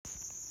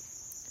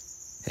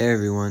Hey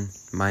everyone,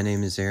 my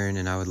name is Aaron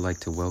and I would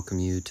like to welcome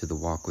you to the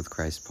Walk with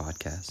Christ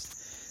podcast.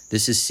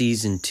 This is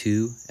season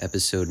 2,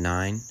 episode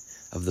 9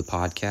 of the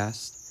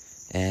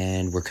podcast,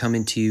 and we're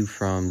coming to you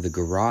from the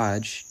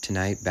garage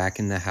tonight, back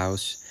in the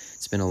house.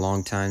 It's been a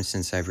long time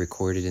since I've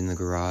recorded in the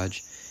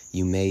garage.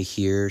 You may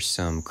hear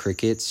some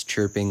crickets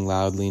chirping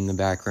loudly in the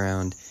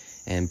background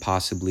and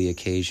possibly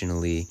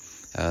occasionally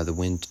the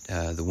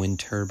wind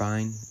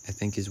turbine, I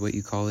think is what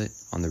you call it,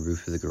 on the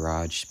roof of the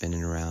garage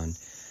spinning around.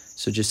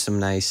 So just some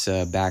nice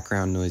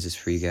background noises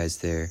for you guys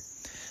there.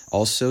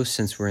 Also,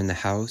 since we're in the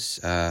house,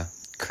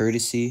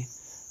 courtesy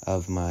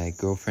of my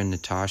girlfriend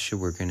Natasha,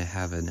 we're going to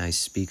have a nice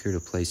speaker to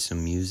play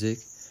some music.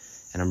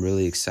 And I'm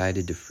really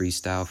excited to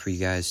freestyle for you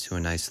guys to a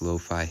nice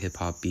lo-fi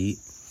hip-hop beat.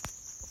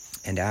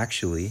 And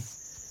actually,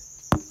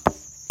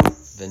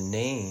 the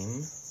name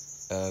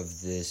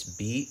of this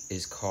beat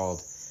is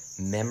called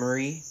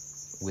Memory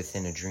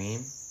Within a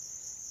Dream.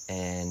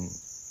 And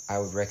I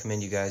would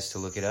recommend you guys to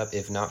look it up,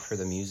 if not for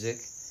the music.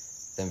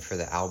 Then for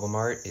the album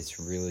art, it's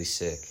really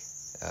sick.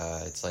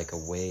 It's like a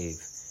wave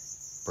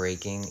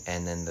breaking,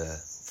 and then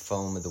the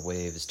foam of the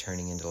wave is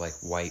turning into like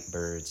white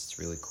birds. It's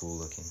really cool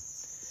looking.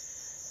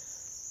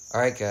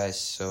 Alright guys,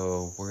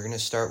 so we're going to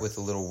start with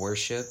a little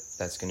worship.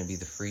 That's going to be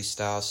the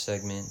freestyle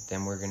segment.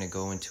 Then we're going to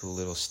go into a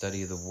little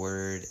study of the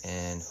word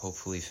and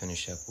hopefully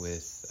finish up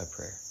with a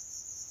prayer.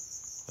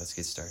 Let's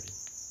get started.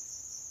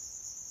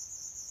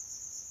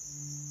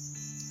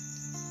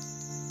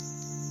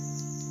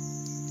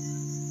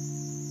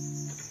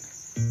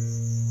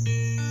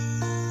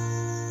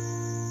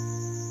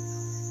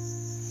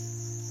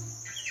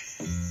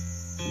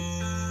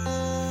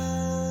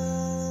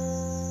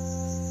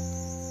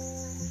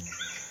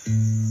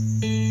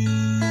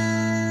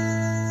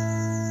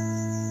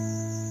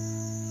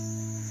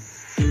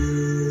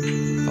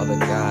 Father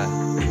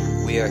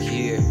God, we are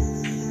here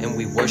and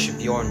we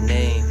worship your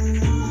name.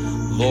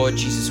 Lord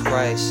Jesus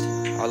Christ,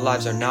 our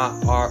lives are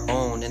not our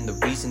own, and the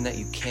reason that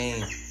you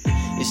came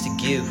is to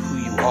give who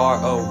you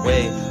are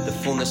away, the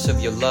fullness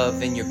of your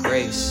love and your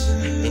grace.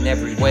 In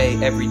every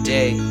way, every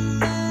day,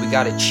 we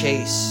gotta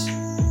chase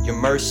your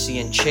mercy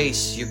and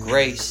chase your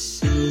grace.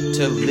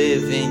 To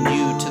live in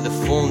you to the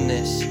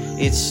fullness,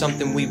 it's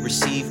something we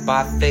receive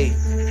by faith.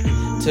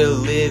 To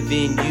live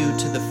in you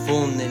to the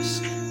fullness,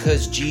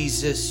 'cause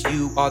Jesus,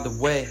 you are the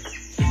way.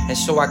 And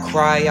so I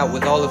cry out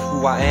with all of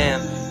who I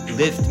am.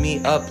 Lift me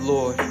up,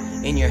 Lord,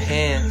 in your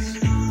hands.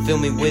 Fill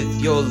me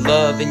with your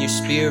love and your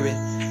spirit.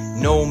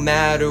 No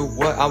matter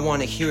what, I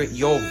want to hear it,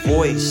 your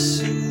voice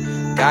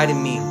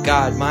guiding me.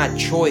 God, my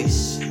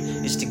choice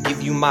is to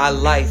give you my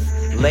life.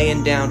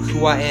 Laying down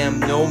who I am,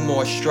 no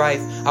more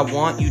strife. I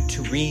want you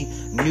to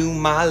renew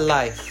my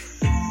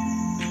life.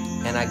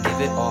 And I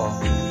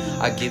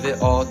give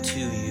it all to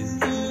you,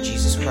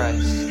 Jesus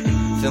Christ.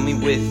 Fill me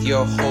with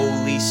your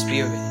Holy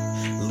Spirit.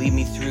 Lead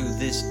me through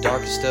this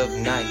darkest of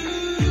night.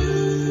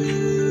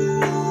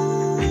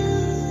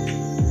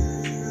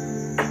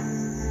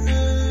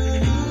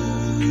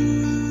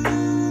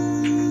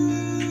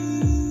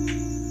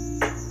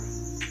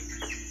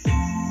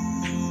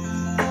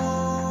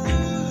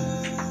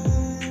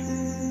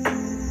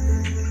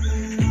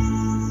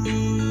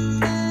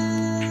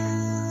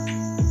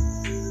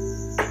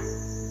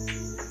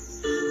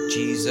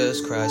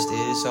 Jesus Christ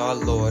is our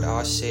Lord,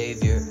 our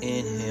Savior.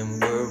 In Him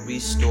we're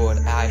restored.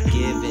 I've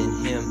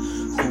given Him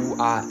who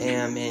I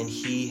am, and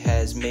He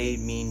has made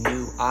me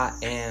new. I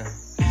am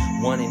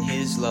one in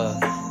His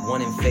love,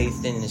 one in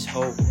faith and His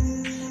hope.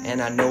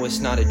 And I know it's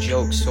not a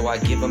joke, so I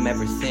give Him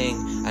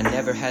everything. I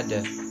never had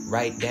to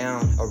write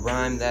down a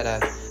rhyme that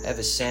I've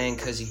ever sang,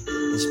 'cause He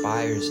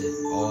inspires it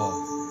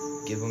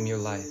all. Give Him your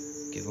life,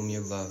 give Him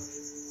your love.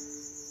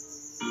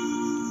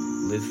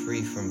 Live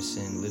free from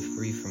sin, live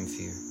free from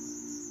fear.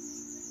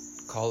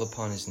 Call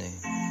upon His name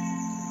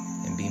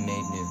and be made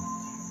new.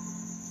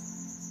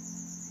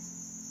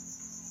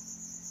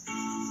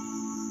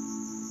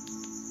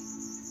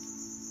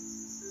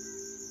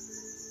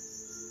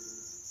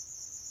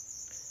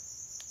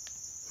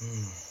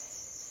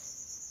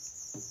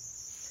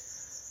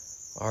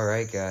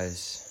 Alright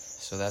guys,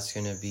 so that's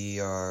going to be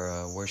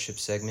our worship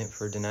segment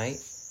for tonight.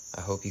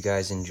 I hope you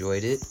guys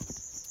enjoyed it.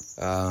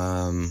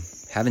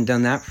 Haven't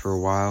done that for a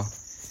while.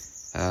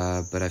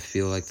 But I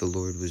feel like the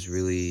Lord was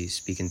really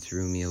speaking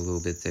through me a little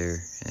bit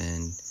there.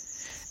 And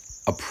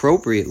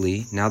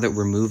appropriately, now that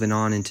we're moving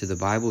on into the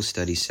Bible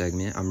study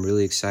segment, I'm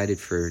really excited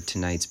for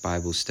tonight's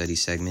Bible study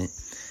segment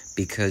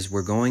because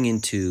we're going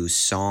into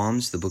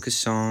Psalms, the book of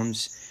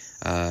Psalms,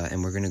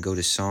 and we're going to go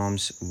to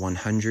Psalms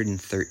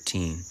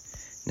 113.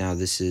 Now,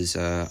 this is,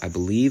 I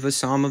believe, a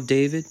Psalm of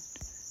David.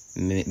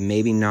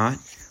 Maybe not,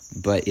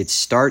 but it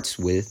starts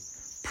with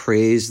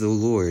praise the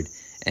Lord.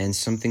 And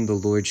something the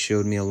Lord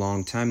showed me a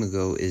long time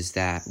ago is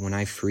that when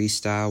I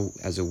freestyle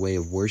as a way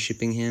of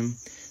worshiping Him,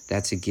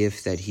 that's a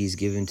gift that He's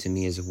given to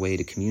me as a way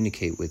to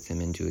communicate with Him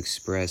and to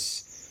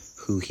express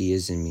who He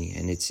is in me.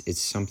 And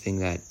it's something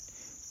that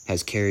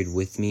has carried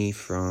with me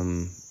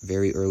from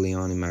very early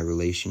on in my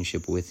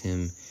relationship with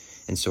Him.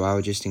 And so I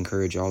would just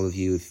encourage all of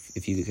you,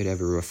 if you could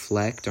ever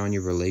reflect on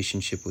your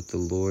relationship with the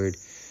Lord,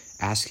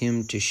 ask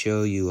him to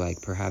show you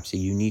like perhaps a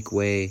unique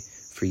way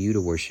for you to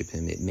worship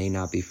him. It may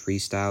not be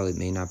freestyle. It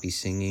may not be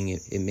singing.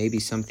 It may be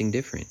something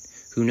different.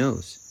 Who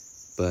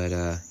knows? But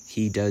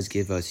he does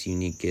give us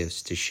unique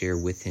gifts to share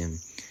with him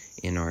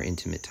in our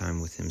intimate time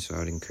with him. So I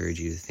would encourage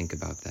you to think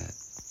about that.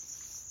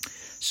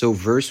 So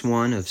verse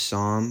 1 of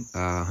Psalm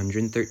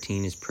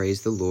 113 is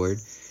praise the Lord.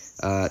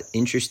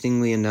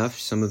 Interestingly enough,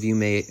 some of you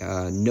may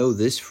know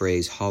this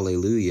phrase,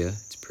 hallelujah.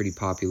 It's a pretty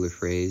popular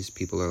phrase.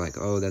 People are like,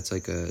 oh, that's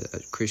like a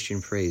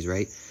Christian phrase,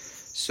 right?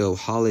 So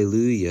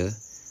hallelujah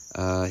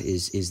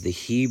is the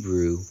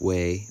Hebrew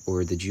way,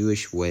 or the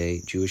Jewish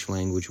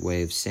language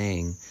way of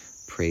saying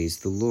praise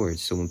the Lord.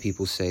 So when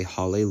people say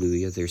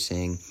hallelujah, they're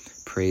saying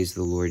praise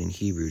the Lord in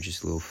Hebrew.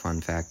 Just a little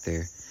fun fact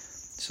there.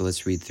 So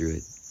let's read through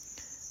it.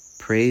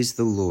 Praise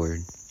the Lord.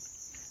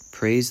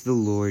 Praise the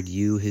Lord,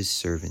 you his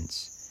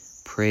servants.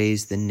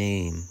 Praise the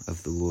name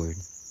of the Lord.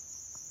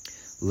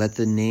 Let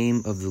the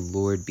name of the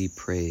Lord be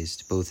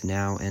praised, both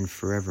now and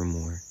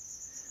forevermore.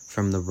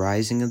 From the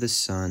rising of the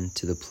sun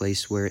to the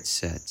place where it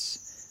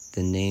sets,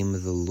 the name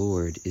of the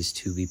Lord is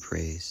to be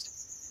praised.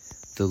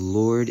 The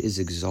Lord is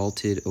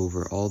exalted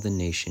over all the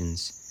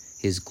nations,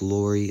 his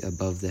glory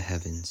above the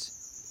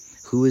heavens.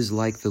 Who is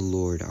like the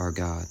Lord our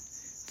God,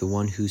 the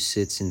one who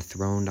sits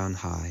enthroned on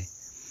high,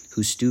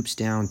 who stoops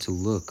down to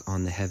look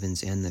on the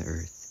heavens and the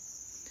earth?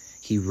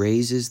 He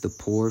raises the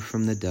poor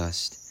from the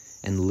dust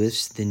and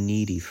lifts the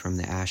needy from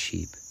the ash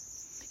heap.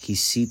 He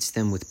seats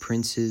them with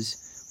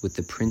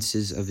the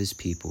princes of his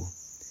people.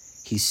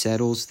 He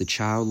settles the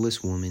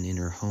childless woman in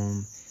her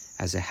home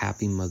as a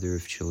happy mother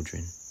of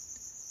children.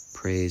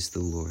 Praise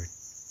the Lord.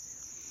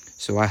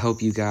 So I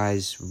hope you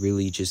guys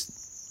really just,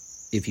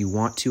 if you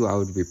want to, I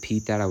would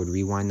repeat that. I would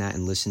rewind that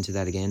and listen to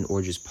that again,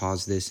 or just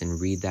pause this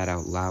and read that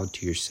out loud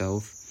to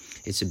yourself.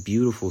 It's a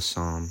beautiful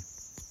psalm,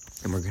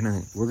 and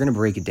we're gonna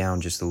break it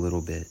down just a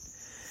little bit.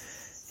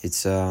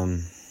 It's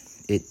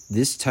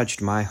this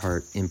touched my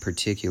heart in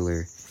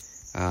particular,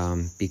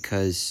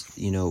 because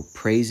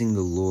praising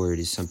the Lord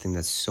is something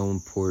that's so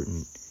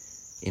important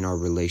in our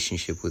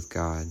relationship with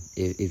God.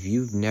 If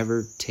you've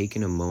never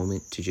taken a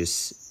moment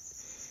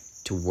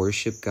to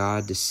worship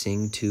God, to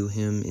sing to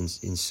him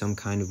in some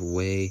kind of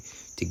way,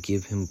 to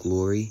give him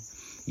glory,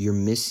 you're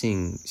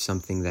missing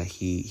something that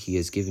he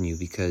has given you,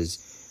 because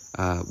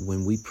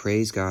when we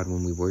praise God,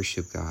 when we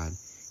worship God,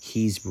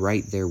 he's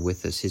right there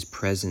with us. His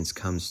presence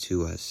comes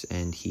to us,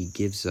 and he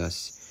gives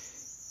us,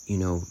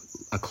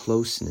 a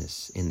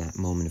closeness in that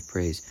moment of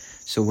praise.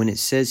 So when it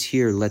says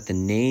here, let the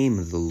name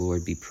of the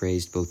Lord be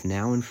praised both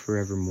now and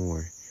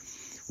forevermore,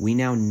 we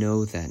now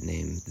know that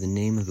name. The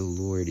name of the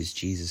Lord is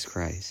Jesus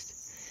Christ.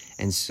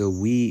 And so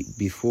there's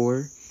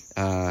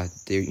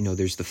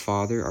the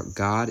Father. Our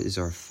God is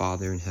our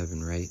Father in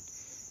heaven, right?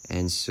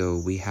 And so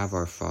we have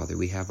our Father,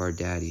 we have our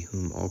Daddy,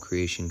 whom all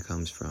creation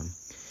comes from.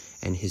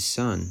 And his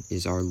Son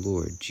is our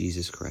Lord,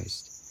 Jesus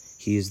Christ.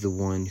 He is the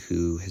one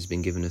who has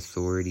been given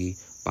authority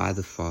by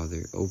the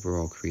Father over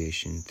all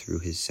creation through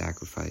his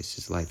sacrifice,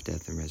 his life,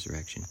 death, and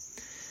resurrection.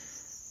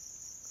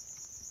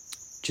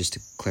 Just to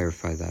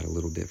clarify that a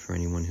little bit for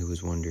anyone who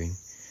was wondering.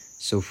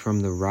 So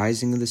from the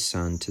rising of the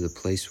sun to the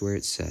place where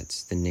it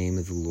sets, the name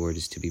of the Lord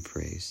is to be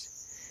praised.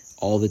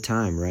 All the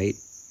time, right?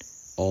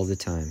 All the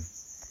time.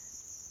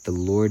 The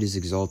Lord is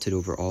exalted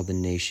over all the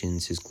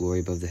nations, his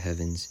glory above the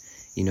heavens.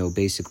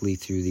 Basically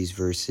through these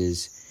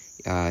verses,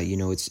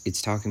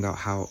 it's talking about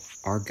how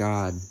our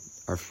God,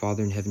 our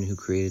Father in heaven who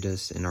created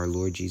us, and our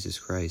Lord Jesus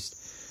Christ,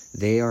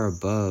 they are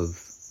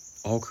above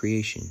all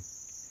creation.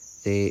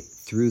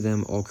 Through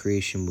them, all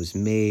creation was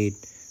made.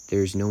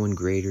 There's no one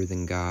greater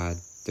than God.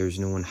 There's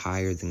no one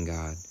higher than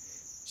God.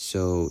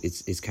 So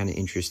it's kind of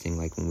interesting,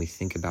 like when we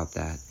think about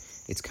that,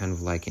 it's kind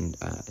of like an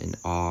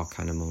awe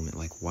kind of moment,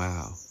 like,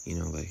 wow,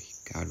 like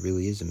God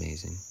really is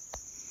amazing.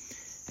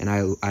 And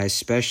I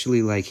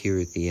especially like here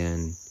at the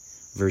end,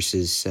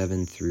 verses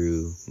 7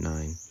 through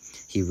 9.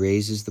 He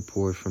raises the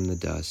poor from the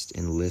dust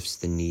and lifts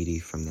the needy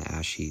from the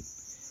ash heap.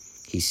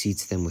 He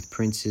seats them with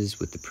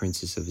the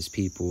princes of his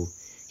people.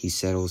 He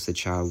settles the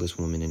childless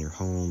woman in her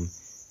home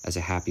as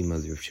a happy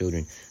mother of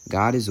children.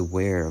 God is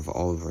aware of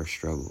all of our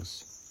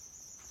struggles,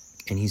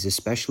 and he's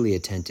especially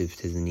attentive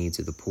to the needs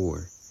of the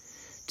poor,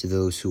 to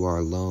those who are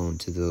alone,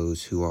 to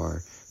those who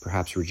are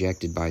perhaps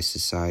rejected by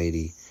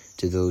society,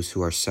 to those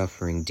who are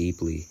suffering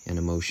deeply and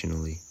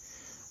emotionally.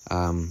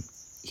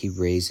 He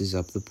raises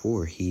up the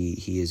poor.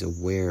 He is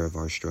aware of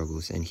our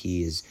struggles, and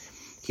he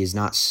is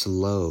not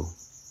slow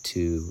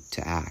to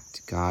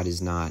act. God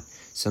is not.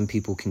 Some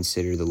people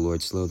consider the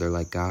Lord slow. They're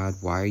like, God,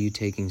 why are you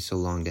taking so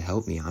long to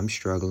help me? I'm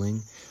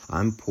struggling.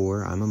 I'm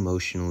poor. I'm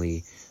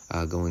emotionally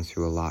going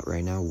through a lot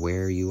right now.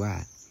 Where are you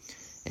at?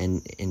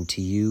 And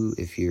to you,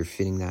 if you're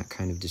fitting that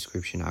kind of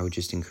description, I would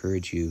just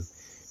encourage you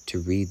to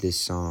read this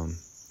psalm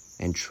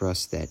and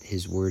trust that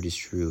his word is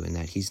true, and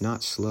that he's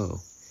not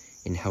slow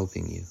in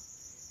helping you,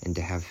 and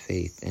to have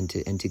faith, and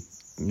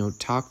to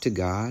talk to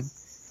God,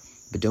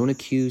 but don't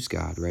accuse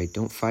God, right?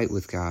 Don't fight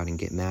with God and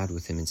get mad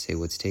with him and say,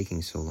 what's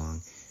taking so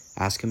long?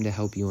 Ask him to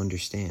help you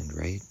understand,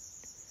 right?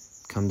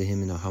 Come to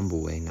him in a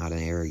humble way, not an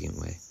arrogant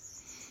way.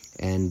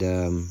 And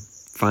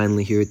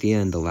finally, here at the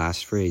end, the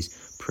last phrase,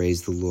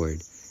 praise the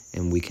Lord.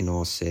 And we can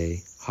all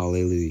say,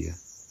 hallelujah.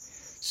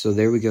 So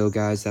there we go,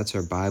 guys. That's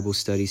our Bible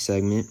study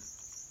segment.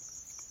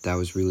 That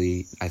was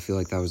really, I feel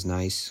like that was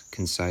nice,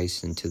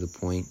 concise, and to the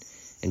point,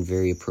 and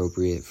very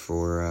appropriate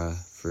for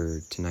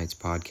tonight's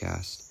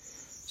podcast.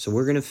 So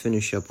we're going to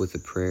finish up with a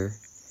prayer.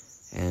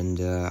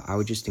 And I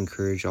would just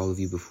encourage all of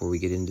you, before we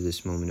get into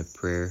this moment of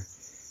prayer,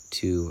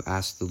 to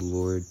ask the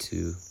Lord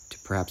to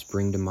perhaps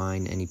bring to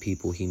mind any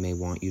people he may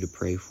want you to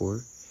pray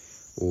for,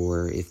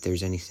 or if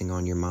there's anything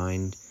on your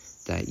mind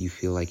that you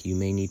feel like you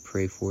may need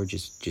prayer for,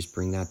 just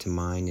bring that to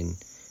mind and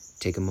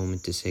take a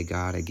moment to say,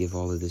 God, I give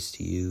all of this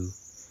to you.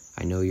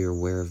 I know you're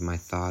aware of my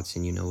thoughts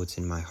and you know what's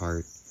in my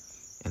heart,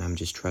 and I'm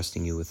just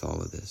trusting you with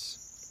all of this.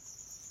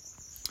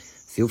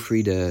 Feel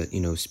free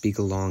to, speak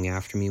along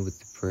after me with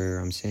the prayer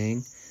I'm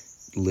saying.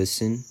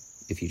 Listen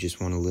if you just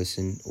want to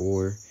listen,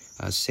 or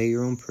say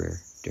your own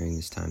prayer during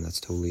this time. That's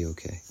totally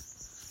okay.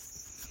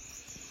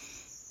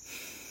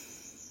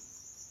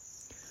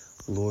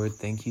 Lord,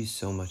 thank you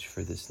so much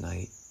for this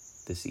night,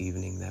 this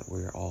evening that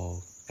we're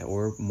all,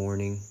 or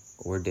morning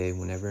or day,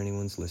 whenever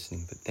anyone's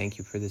listening. But thank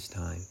you for this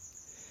time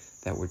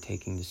that we're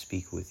taking to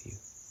speak with you,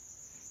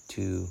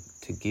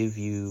 to give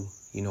you,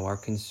 our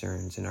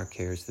concerns and our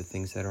cares, the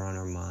things that are on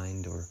our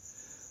mind, or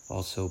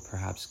also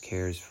perhaps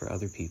cares for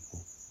other people.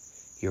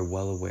 You're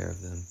well aware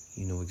of them.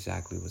 You know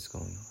exactly what's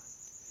going on.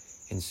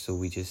 And so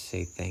we just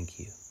say thank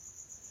you.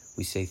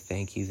 We say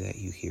thank you that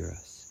you hear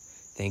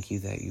us. Thank you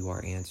that you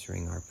are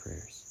answering our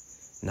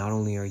prayers. Not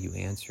only are you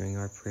answering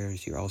our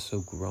prayers, you're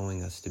also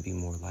growing us to be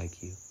more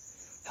like you,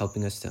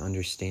 helping us to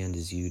understand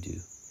as you do,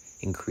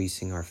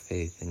 increasing our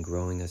faith and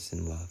growing us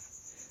in love,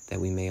 that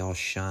we may all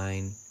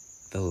shine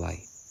the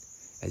light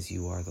as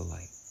you are the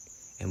light,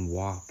 and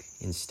walk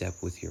in step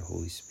with your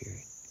Holy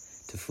Spirit,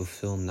 to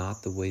fulfill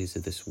not the ways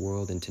of this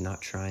world and to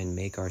not try and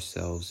make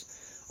ourselves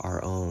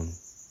our own,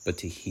 but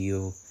to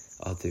heal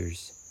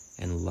others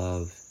and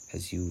love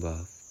as you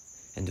love,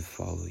 and to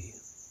follow you.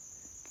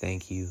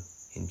 Thank you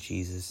in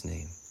Jesus'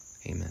 name.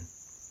 Amen.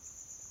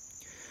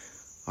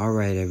 All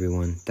right,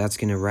 everyone. That's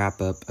going to wrap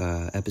up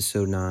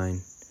episode 9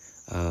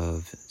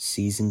 of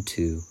season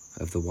 2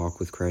 of the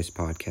Walk with Christ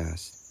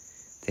podcast.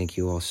 Thank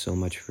you all so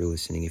much for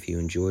listening. If you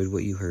enjoyed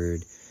what you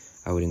heard,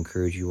 I would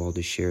encourage you all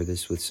to share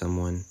this with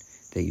someone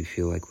that you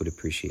feel like would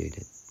appreciate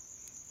it.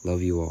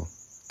 Love you all.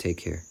 Take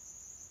care.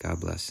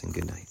 God bless and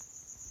good night.